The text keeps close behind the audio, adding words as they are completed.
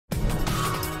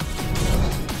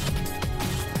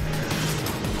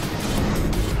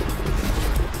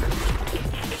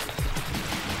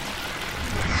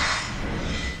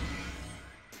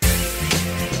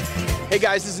Hey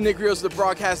guys, this is Nick Rios of the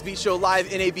Broadcast Beat Show live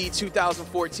NAB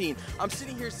 2014. I'm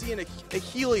sitting here seeing a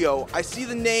Helio. I see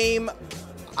the name.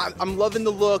 I'm loving the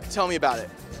look. Tell me about it.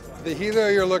 The Helio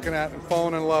you're looking at and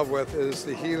falling in love with is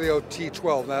the Helio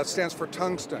T12. Now that stands for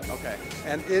tungsten. Okay.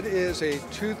 And it is a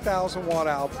 2,000 watt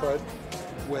output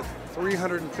with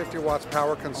 350 watts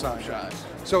power consumption. Oh my gosh.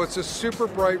 So it's a super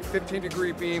bright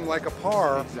 15-degree beam like a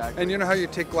PAR. Exactly. And you know how you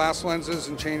take glass lenses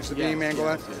and change the beam angle?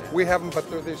 Yes. We have them, but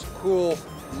they're these cool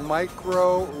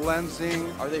micro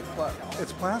lensing. Are they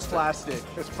It's plastic. plastic?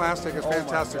 It's plastic. It's Oh my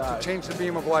fantastic to gosh. change the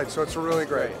beam of light. So it's really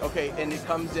great. Okay, and it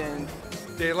comes in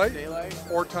Daylight, daylight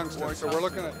or tungsten. or So we're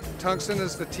looking at tungsten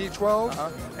is the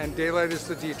T12 and daylight is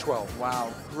the D12.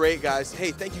 Wow, great guys.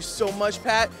 Hey, thank you so much,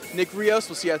 Pat. Nick Rios,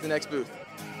 we'll see you at the next booth.